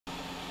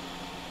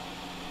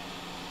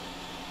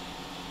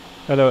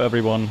Hello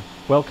everyone,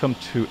 welcome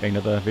to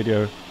another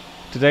video.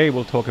 Today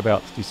we'll talk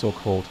about the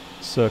so-called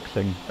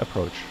circling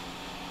approach.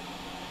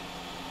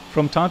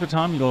 From time to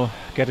time you'll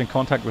get in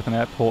contact with an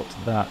airport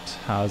that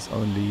has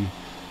only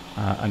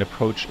an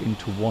approach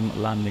into one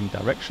landing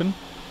direction.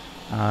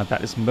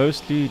 That is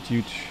mostly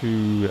due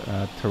to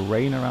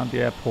terrain around the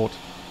airport.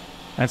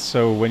 And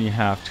so when you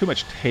have too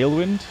much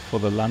tailwind for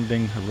the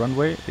landing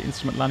runway, the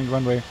instrument landing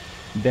runway,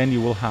 then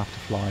you will have to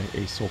fly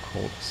a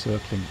so-called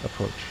circling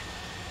approach.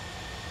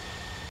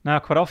 Now,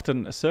 quite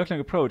often, a circling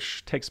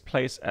approach takes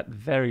place at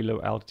very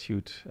low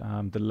altitude.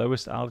 The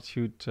lowest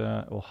altitude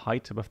or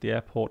height above the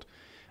airport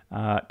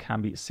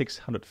can be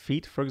 600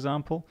 feet, for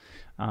example,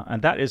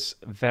 and that is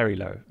very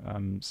low.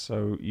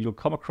 So you'll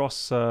come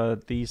across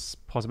these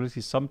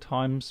possibilities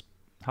sometimes.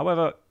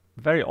 However,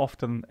 very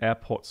often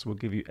airports will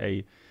give you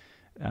a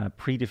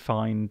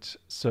predefined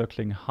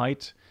circling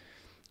height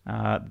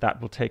that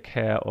will take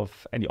care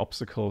of any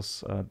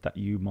obstacles that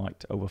you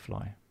might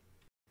overfly.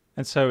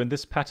 And so in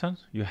this pattern,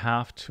 you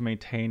have to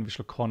maintain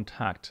visual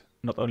contact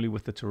not only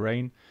with the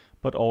terrain,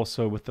 but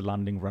also with the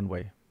landing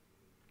runway.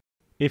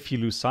 If you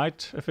lose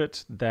sight of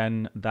it,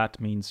 then that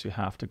means you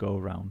have to go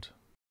around.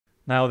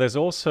 Now, there's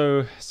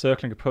also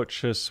circling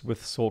approaches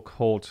with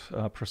so-called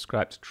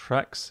prescribed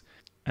tracks,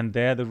 and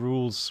there the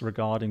rules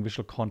regarding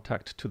visual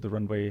contact to the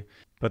runway,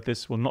 but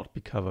this will not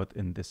be covered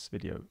in this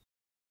video.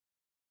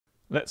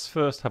 Let's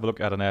first have a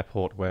look at an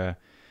airport where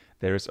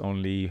there is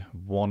only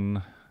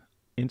one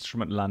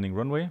instrument landing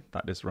runway,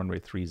 that is runway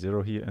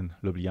 30 here in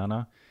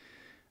Ljubljana.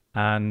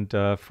 And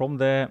from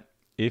there,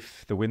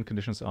 if the wind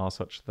conditions are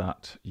such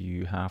that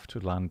you have to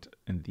land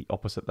in the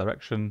opposite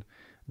direction,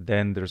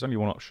 then there's only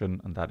one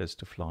option, and that is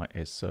to fly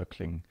a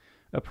circling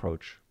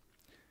approach.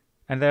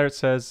 And there it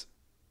says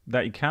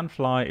that you can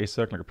fly a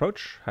circling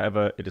approach,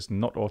 however, it is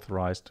not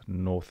authorized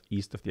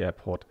northeast of the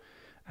airport,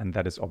 and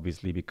that is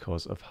obviously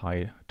because of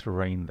high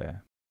terrain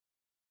there.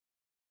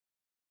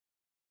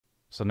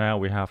 So now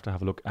we have to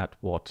have a look at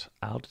what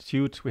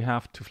altitude we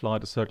have to fly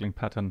the circling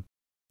pattern.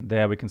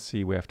 There we can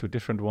see we have two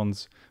different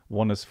ones.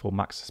 One is for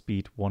max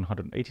speed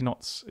 180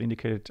 knots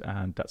indicated,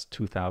 and that's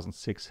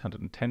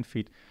 2,610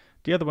 feet.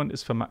 The other one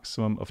is for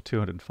maximum of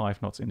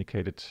 205 knots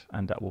indicated,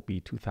 and that will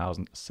be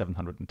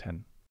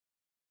 2,710.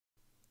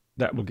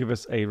 That will give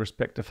us a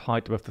respective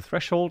height above the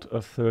threshold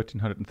of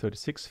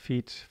 1,336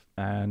 feet,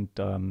 and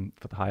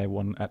for the higher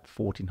one at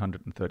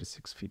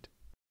 1,436 feet.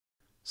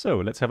 So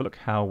let's have a look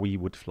how we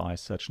would fly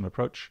such an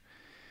approach.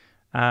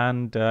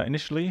 And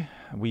initially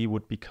we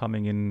would be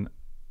coming in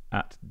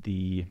at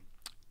the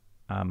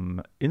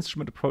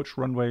instrument approach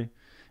runway,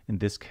 in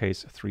this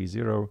case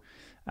 30,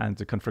 and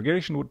the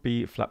configuration would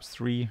be flaps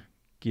 3,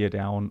 gear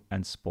down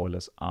and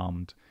spoilers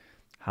armed.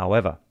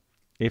 However,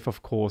 if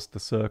of course the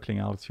circling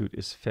altitude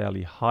is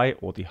fairly high,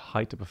 or the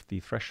height above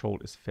the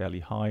threshold is fairly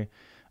high,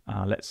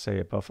 let's say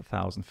above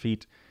 1,000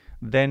 feet,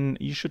 then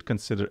you should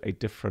consider a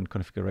different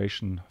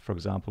configuration, for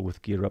example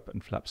with gear up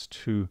and flaps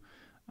 2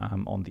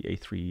 on the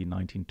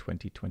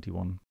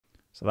A320-X.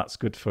 So that's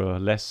good for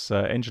less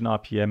engine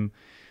RPM,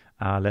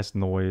 less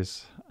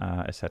noise,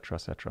 etc,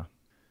 etc.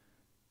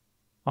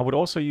 I would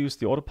also use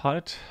the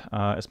autopilot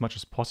as much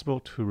as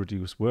possible to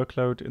reduce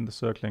workload in the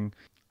circling,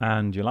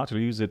 and you're allowed to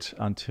use it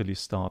until you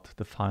start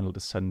the final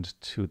descent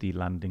to the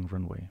landing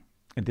runway.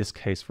 In this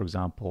case, for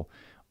example,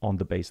 on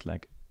the base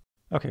leg.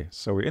 Okay,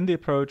 so we're in the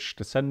approach,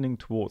 descending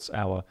towards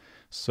our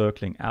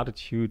circling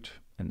altitude,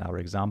 in our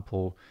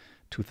example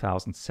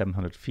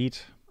 2,700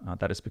 feet.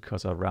 That is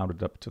because I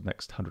rounded up to the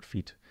next 100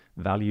 feet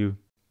value.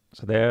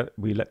 So there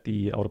we let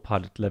the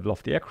autopilot level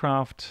off the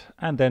aircraft,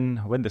 and then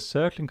when the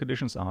circling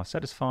conditions are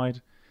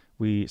satisfied,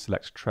 we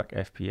select track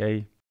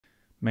FPA,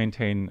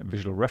 maintain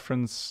visual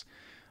reference.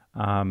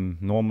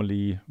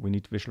 Normally we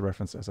need visual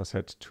reference, as I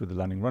said, to the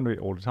landing runway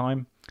all the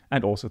time,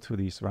 and also to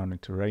the surrounding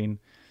terrain.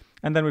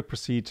 And then we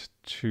proceed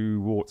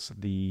towards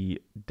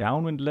the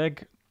downwind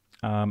leg,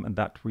 and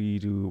that we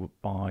do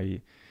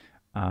by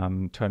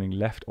turning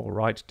left or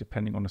right,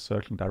 depending on the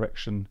circling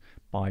direction,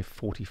 by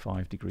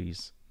 45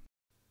 degrees.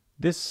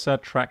 This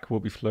track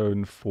will be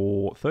flown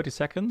for 30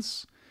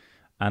 seconds,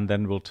 and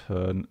then we'll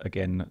turn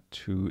again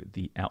to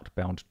the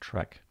outbound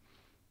track.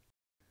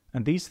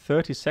 And these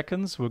 30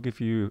 seconds will give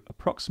you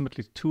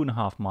approximately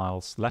 2.5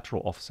 miles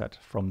lateral offset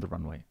from the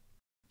runway.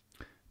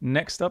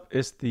 Next up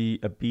is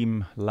the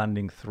beam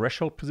landing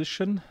threshold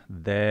position.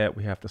 There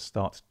we have to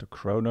start the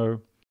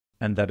chrono,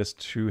 and that is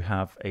to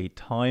have a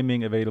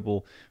timing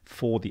available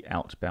for the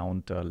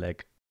outbound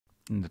leg.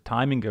 And the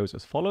timing goes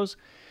as follows.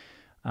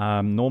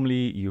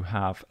 Normally you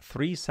have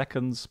 3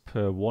 seconds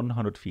per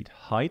 100 feet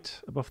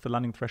height above the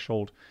landing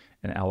threshold.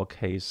 In our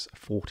case,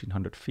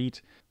 1,400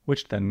 feet,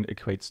 which then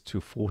equates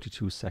to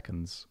 42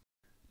 seconds.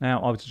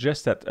 Now, I would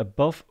suggest that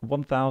above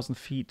 1,000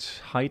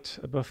 feet height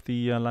above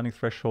the landing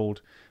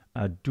threshold,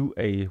 do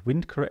a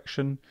wind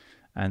correction,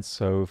 and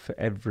so for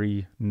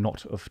every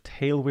knot of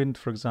tailwind,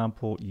 for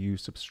example, you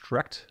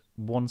subtract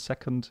 1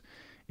 second.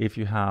 If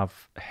you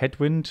have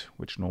headwind,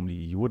 which normally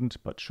you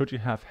wouldn't, but should you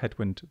have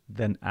headwind,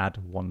 then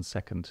add 1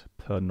 second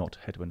per knot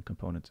headwind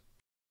component.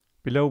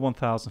 Below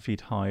 1,000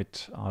 feet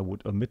height, I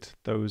would omit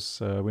those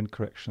wind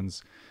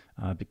corrections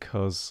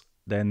because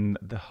then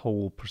the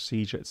whole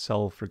procedure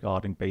itself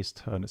regarding base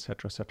turn,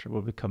 etc.,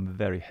 will become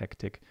very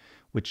hectic,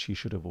 which you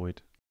should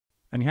avoid.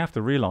 And you have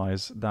to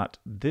realize that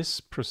this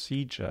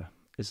procedure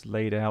is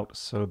laid out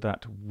so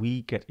that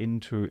we get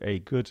into a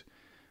good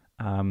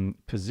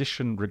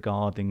position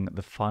regarding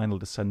the final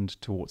descent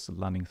towards the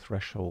landing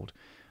threshold.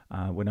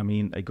 When I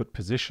mean a good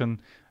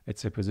position,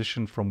 it's a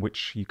position from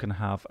which you can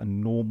have a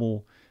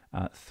normal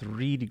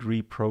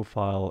 3-degree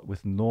profile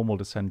with normal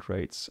descent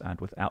rates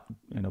and without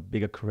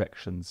bigger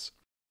corrections.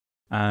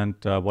 And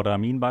what I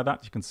mean by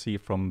that, you can see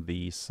from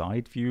the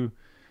side view.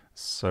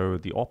 So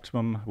the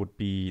optimum would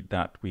be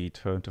that we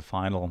turn to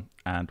final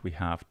and we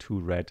have 2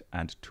 red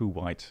and 2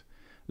 white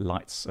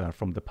lights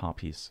from the power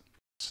piece.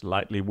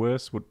 Slightly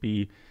worse would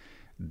be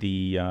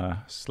the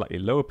slightly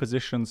lower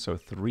position, so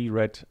 3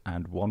 red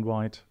and 1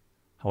 white.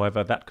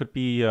 However, that could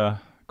be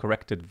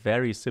corrected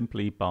very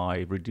simply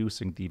by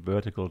reducing the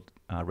vertical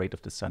rate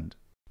of descent.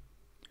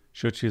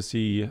 Should you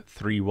see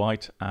 3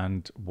 white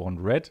and 1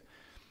 red,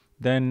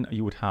 then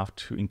you would have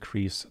to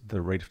increase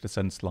the rate of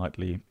descent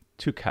slightly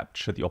to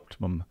capture the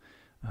optimum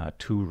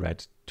 2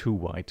 red, 2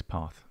 white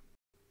path.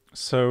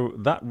 So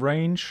that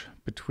range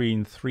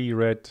between 3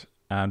 red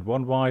and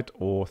 1 white,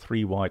 or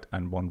 3 white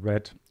and 1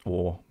 red,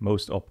 or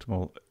most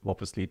optimal,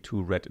 obviously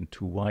 2 red and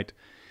 2 white.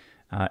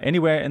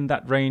 Anywhere in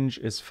that range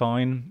is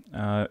fine.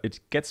 It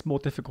gets more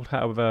difficult,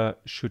 however,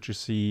 should you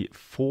see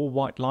 4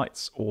 white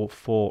lights or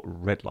 4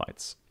 red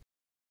lights.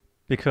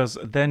 Because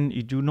then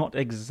you do not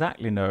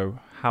exactly know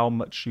how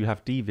much you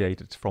have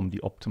deviated from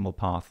the optimal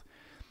path.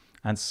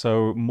 And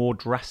so more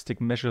drastic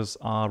measures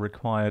are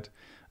required,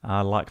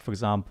 like for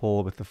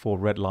example with the 4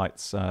 red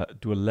lights,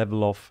 do a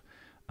level off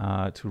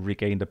to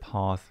regain the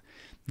path.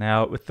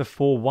 Now with the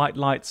 4 white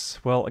lights,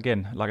 well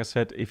again, like I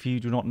said, if you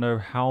do not know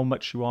how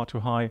much you are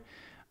too high,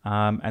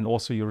 and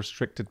also you're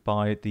restricted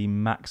by the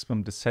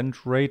maximum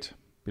descent rate,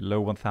 below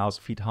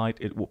 1,000 feet height,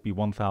 it would be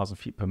 1,000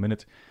 feet per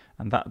minute,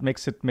 and that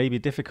makes it maybe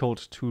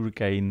difficult to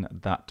regain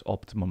that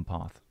optimum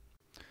path.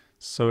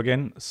 So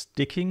again,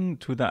 sticking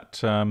to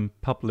that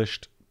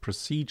published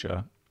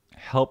procedure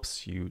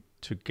helps you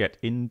to get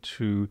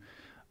into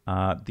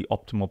the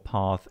optimal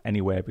path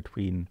anywhere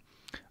between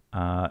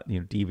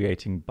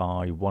deviating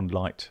by 1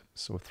 light,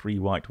 so 3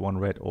 white, 1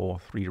 red, or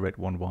 3 red,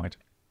 1 white.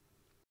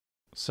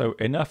 So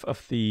enough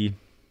of the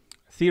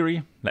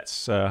theory,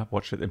 let's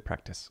watch it in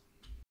practice.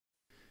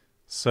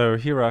 So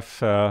here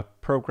I've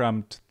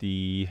programmed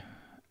the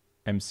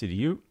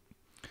MCDU.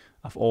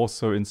 I've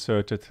also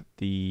inserted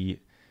the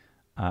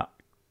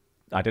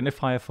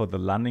identifier for the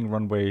landing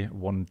runway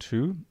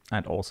 12,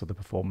 and also the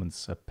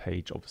performance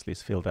page obviously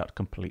is filled out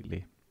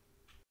completely.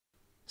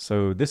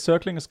 So this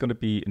circling is going to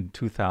be in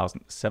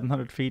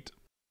 2,700 feet,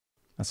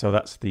 and so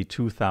that's the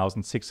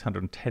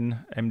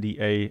 2,610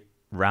 MDA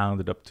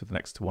rounded up to the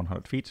next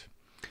 100 feet,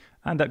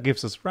 and that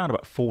gives us around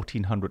about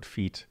 1,400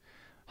 feet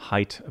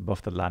height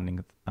above the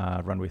landing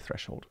runway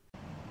threshold.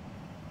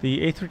 The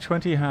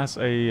A320 has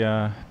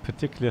a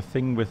particular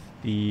thing with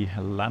the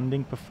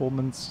landing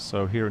performance.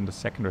 So here in the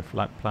secondary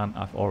flight plan,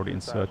 I've already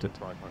inserted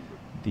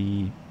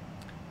the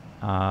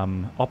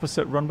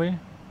opposite runway,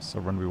 so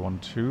runway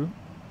 12.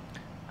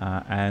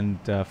 And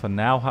for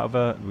now,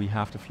 however, we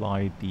have to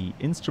fly the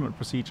instrument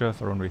procedure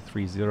for runway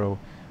 30,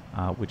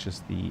 which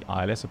is the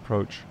ILS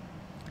approach.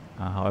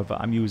 However,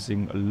 I'm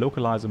using a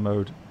localizer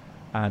mode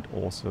and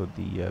also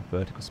the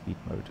vertical speed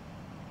mode.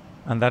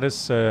 And that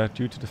is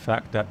due to the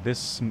fact that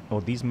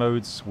these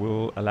modes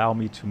will allow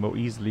me to more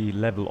easily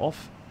level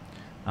off.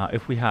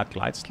 If we had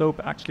glide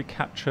slope actually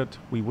captured,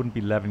 we wouldn't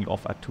be leveling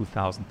off at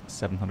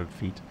 2,700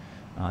 feet.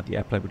 The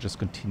airplane would just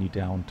continue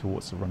down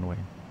towards the runway.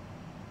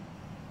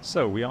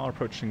 So we are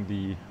approaching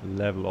the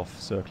level of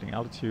circling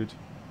altitude,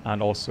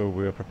 and also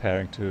we're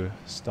preparing to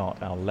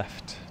start our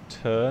left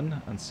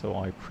turn, and so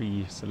I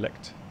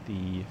pre-select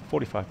the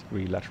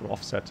 45-degree lateral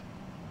offset.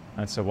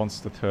 And so once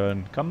the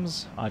turn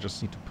comes, I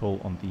just need to pull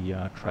on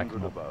the track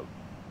knob.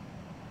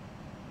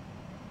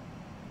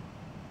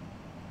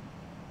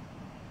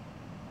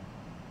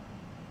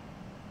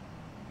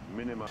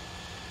 Minimum.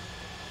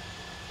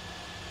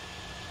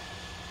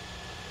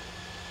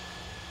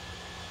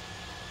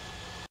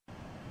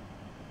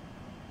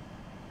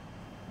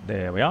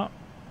 There we are.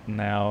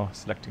 Now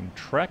selecting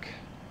track,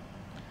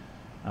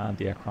 and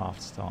the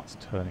aircraft starts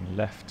turning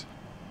left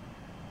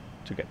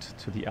to get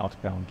to the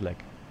outbound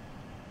leg.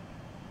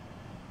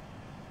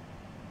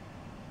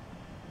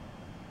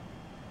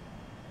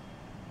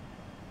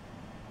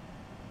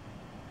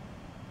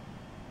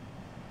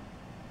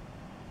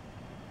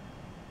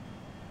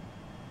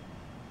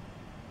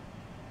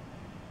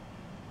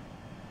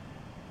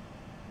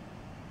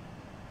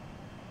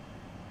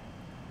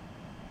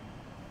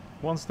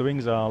 Once the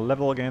wings are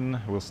level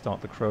again, we'll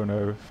start the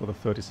chrono for the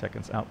 30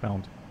 seconds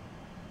outbound.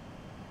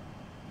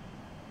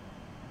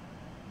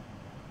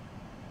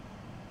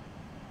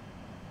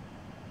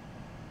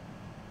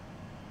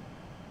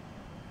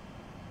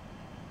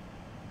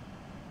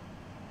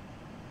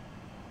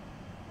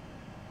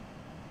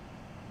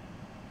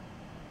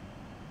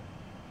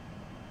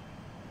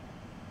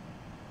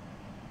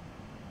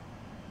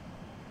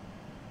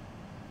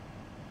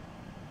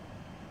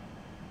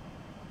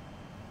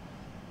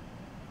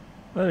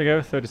 There we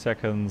go, 30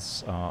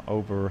 seconds are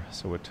over,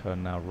 so we'll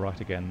turn now right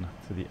again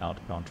to the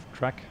outbound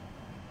track.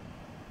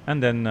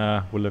 And then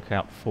we'll look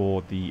out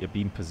for the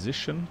beam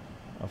position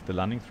of the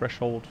landing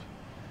threshold.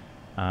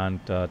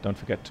 And don't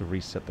forget to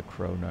reset the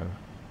chrono.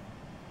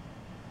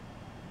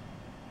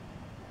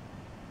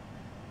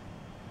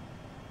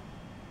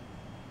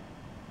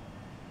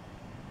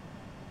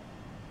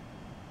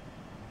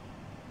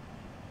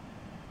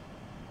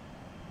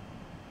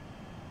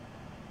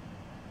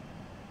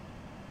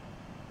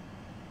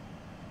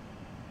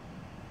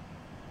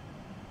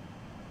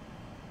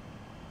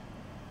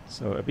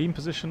 So a beam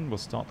position, we'll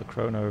start the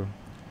chrono,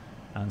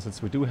 and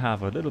since we do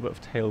have a little bit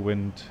of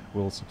tailwind,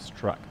 we'll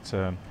subtract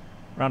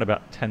around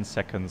about 10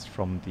 seconds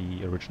from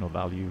the original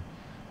value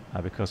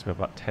because we have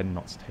about 10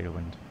 knots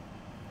tailwind.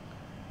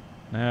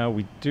 Now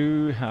we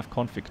do have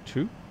config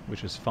 2,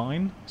 which is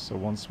fine, so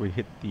once we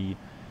hit the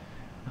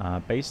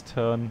base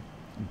turn,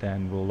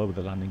 then we'll lower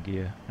the landing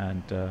gear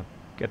and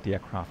get the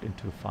aircraft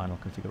into final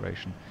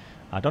configuration.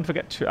 Don't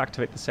forget to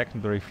activate the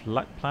secondary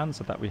flight plan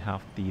so that we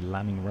have the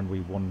landing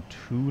runway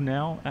 12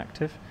 now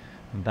active,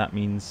 and that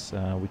means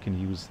we can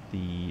use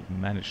the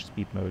managed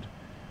speed mode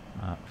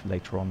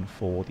later on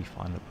for the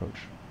final approach.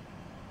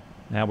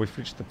 Now we've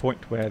reached the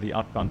point where the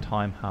outbound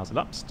time has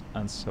elapsed,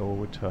 and so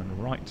we'll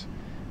turn right,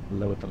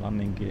 lower the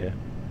landing gear,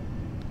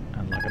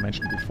 and like I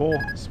mentioned before,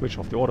 switch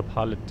off the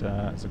autopilot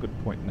is a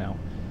good point now,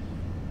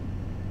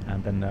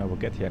 and then we'll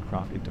get the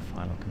aircraft into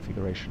final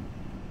configuration.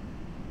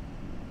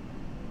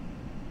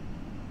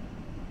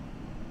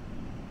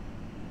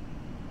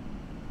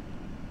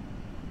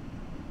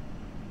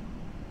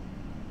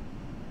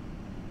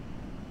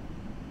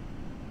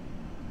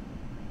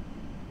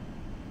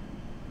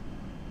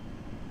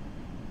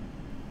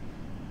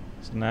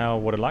 So now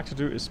what I'd like to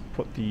do is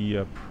put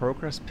the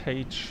progress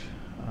page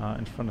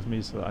in front of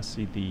me so that I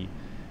see the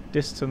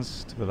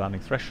distance to the landing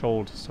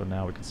threshold. So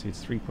now we can see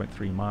it's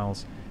 3.3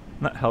 miles.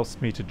 And that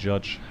helps me to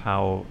judge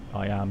how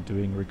I am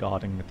doing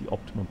regarding the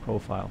optimum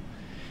profile.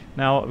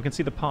 Now we can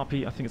see the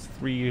PARPI, I think it's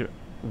 3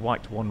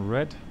 white, 1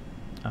 red,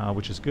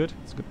 which is good.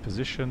 It's a good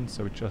position,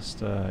 so we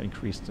just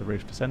increased the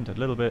rate of descent a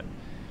little bit.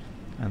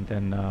 And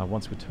then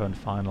once we turn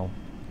final,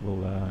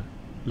 we'll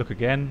look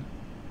again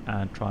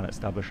and try and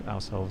establish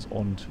ourselves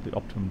onto the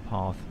optimum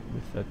path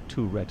with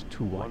 2 red,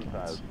 2 white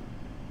lines.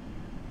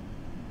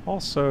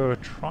 Also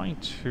trying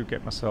to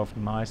get myself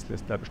nicely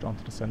established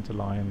onto the center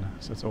line,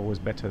 so it's always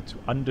better to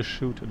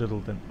undershoot a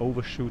little than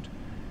overshoot.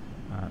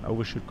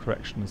 Overshoot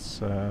correction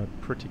is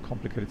pretty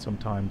complicated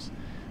sometimes.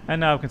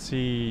 And now we can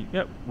see,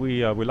 yep,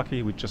 we're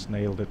lucky, we just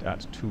nailed it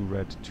at 2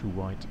 red, 2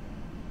 white.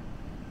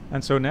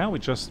 And so now we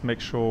just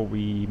make sure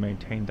we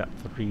maintain that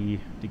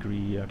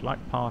 3-degree glide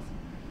path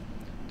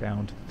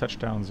down to the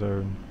touchdown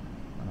zone.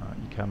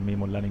 You can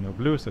memo landing or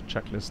blue, so the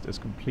checklist is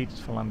completed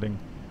for landing.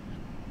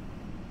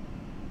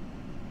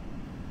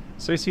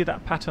 So you see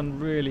that pattern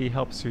really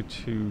helps you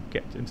to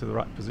get into the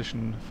right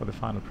position for the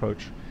final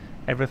approach.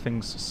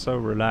 Everything's so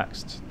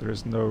relaxed, there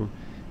is no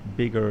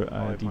bigger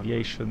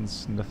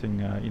deviations,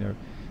 nothing,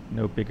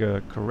 no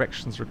bigger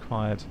corrections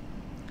required.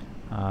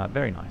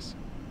 Very nice.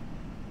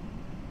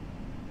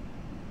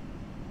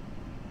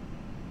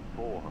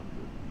 400.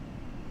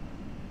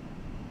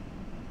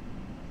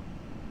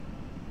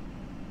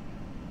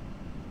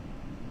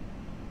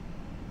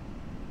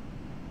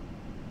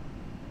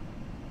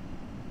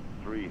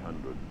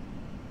 300.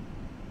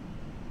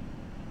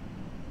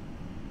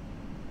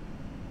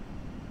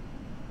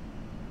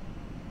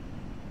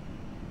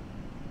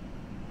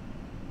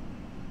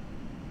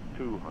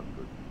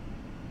 200.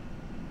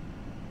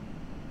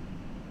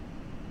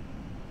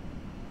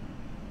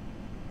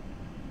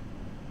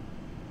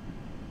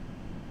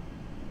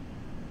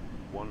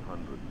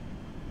 100.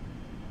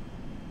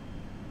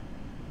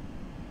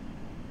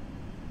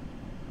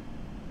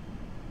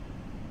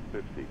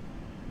 50.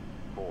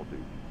 40.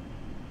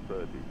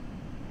 30.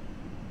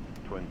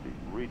 20.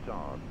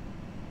 Retard.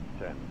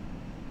 10.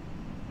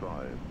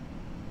 5.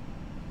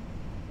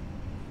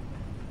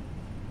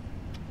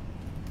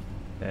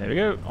 There we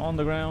go, on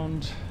the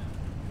ground.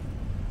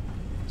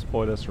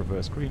 Spoilers,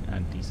 reverse green,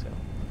 and decel.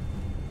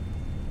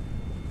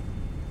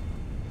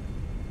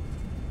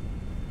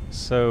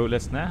 So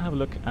let's now have a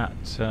look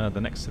at the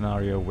next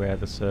scenario where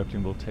the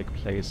circling will take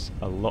place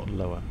a lot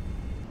lower.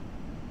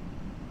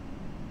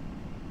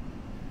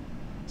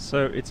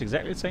 So it's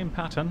exactly the same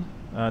pattern.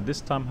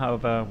 This time,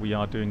 however, we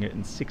are doing it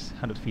in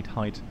 600 feet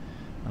height,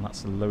 and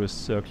that's the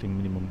lowest circling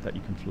minimum that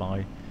you can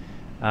fly.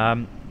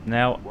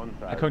 Now,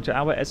 according to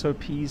our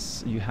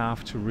SOPs, you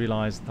have to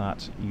realize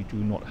that you do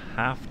not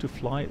have to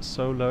fly it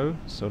so low.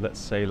 So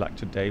let's say like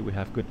today we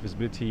have good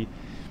visibility,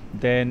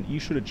 then you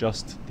should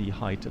adjust the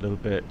height a little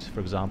bit. For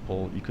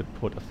example, you could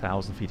put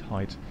 1,000 feet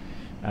height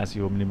as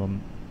your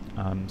minimum.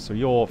 So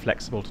you're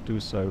flexible to do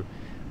so.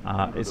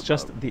 It's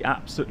just the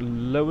absolute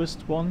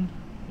lowest one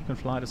you can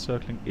fly the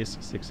circling is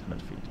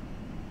 600 feet.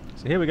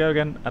 So here we go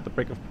again at the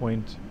break-off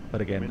point, but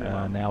again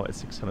now at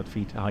 600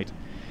 feet height.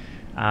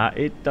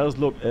 It does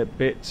look a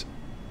bit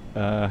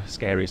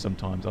scary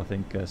sometimes, I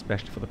think,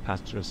 especially for the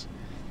passengers.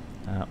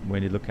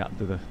 when you look at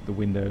the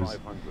windows,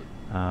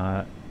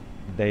 500.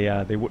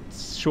 they would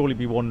surely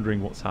be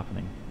wondering what's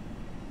happening.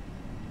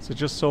 So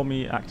just saw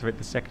me activate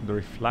the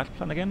secondary flight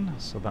plan again,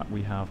 so that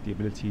we have the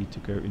ability to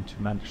go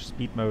into managed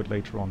speed mode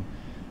later on,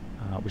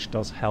 which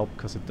does help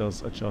because it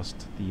does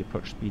adjust the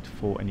approach speed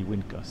for any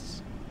wind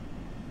gusts.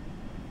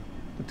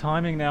 The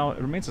timing now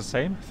remains the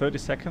same, 30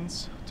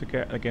 seconds to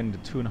get again the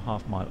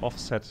 2.5 mile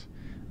offset,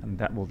 and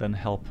that will then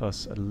help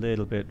us a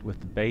little bit with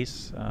the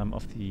base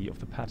of the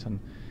pattern.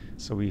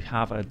 So we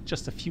have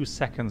just a few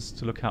seconds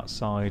to look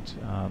outside,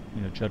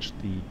 judge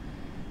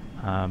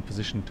the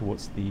position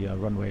towards the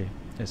runway,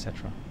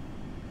 etc.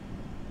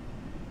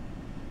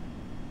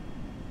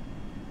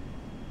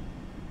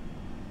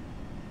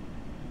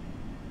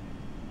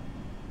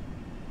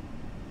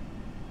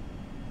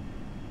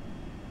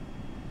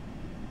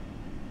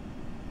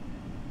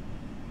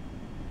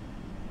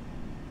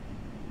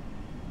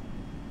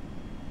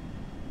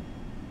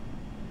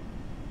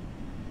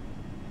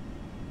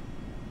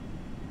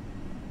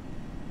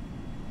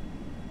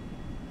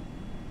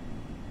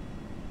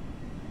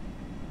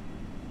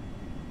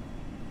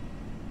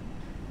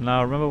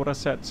 Now remember what I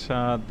said,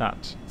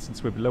 that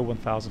since we're below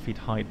 1,000 feet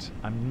height,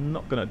 I'm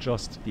not going to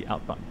adjust the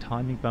outbound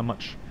timing by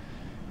much,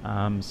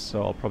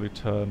 so I'll probably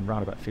turn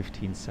around about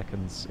 15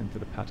 seconds into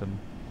the pattern,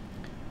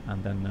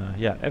 and then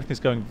yeah,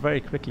 everything's going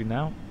very quickly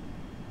now.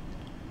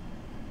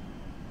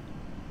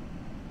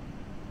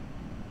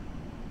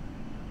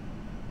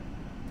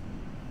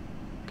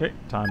 Okay,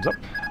 time's up,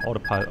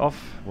 autopilot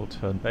off, we'll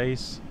turn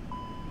base.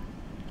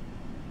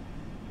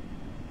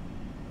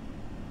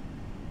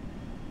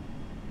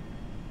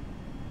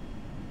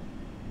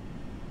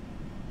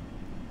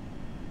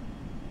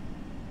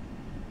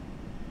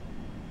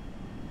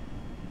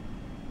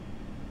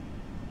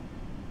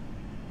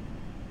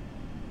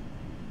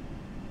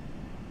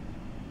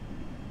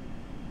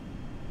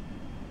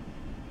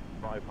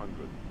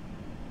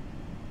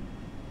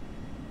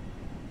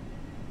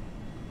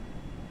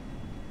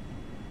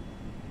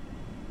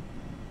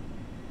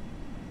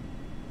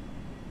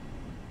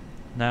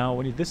 Now,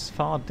 when you're this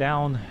far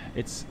down,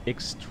 it's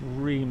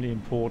extremely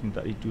important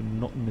that you do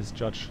not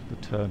misjudge the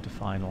turn to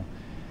final.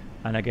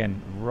 And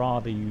again,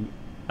 rather you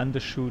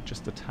undershoot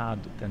just a tad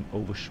than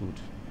overshoot.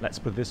 Let's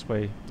put it this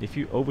way, if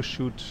you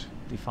overshoot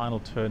the final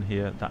turn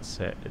here, that's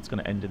it. It's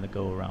going to end in the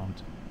go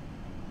around.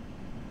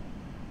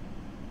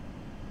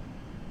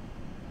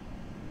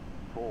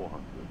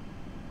 400.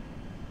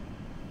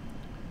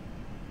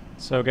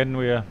 So again,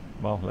 we're,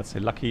 well, let's say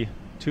lucky,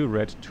 2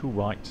 red, 2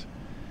 white.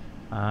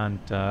 And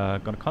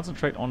going to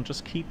concentrate on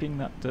just keeping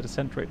that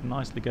descent rate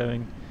nicely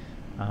going.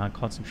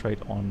 Concentrate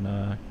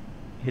on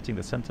hitting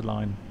the center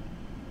line.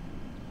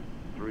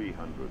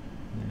 300.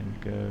 There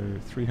we go.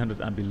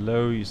 300 and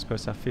below. You're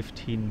supposed to have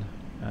 15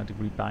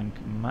 degree bank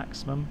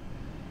maximum.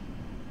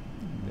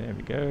 There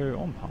we go.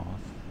 On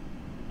path.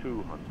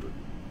 200.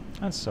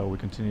 And so we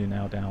continue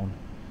now down,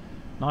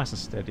 nice and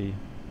steady,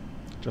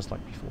 just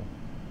like before.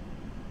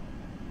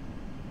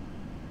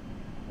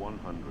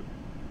 100.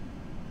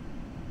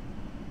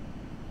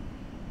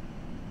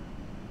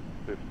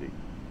 50,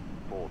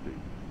 40,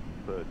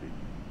 30,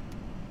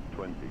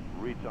 20,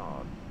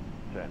 retard,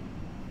 10,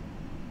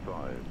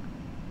 5.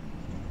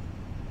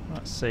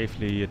 Right,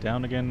 safely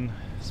down again,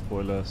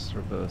 spoilers,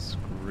 reverse,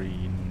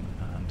 green,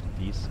 and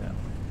descent.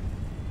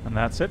 And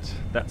that's it.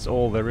 That's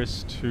all there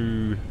is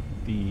to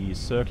the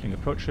circling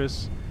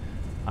approaches.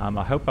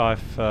 I hope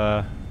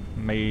I've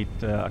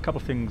made a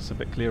couple of things a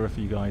bit clearer for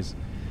you guys.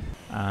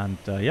 And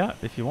yeah,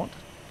 if you want,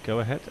 go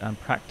ahead and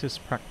practice,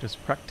 practice,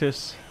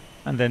 practice.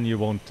 And then you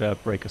won't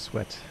break a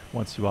sweat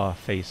once you are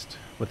faced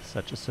with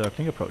such a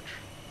circling approach.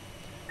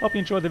 Hope you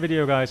enjoyed the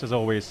video, guys. As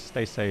always,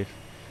 stay safe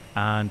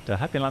and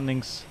happy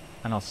landings,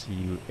 and I'll see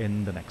you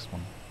in the next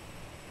one.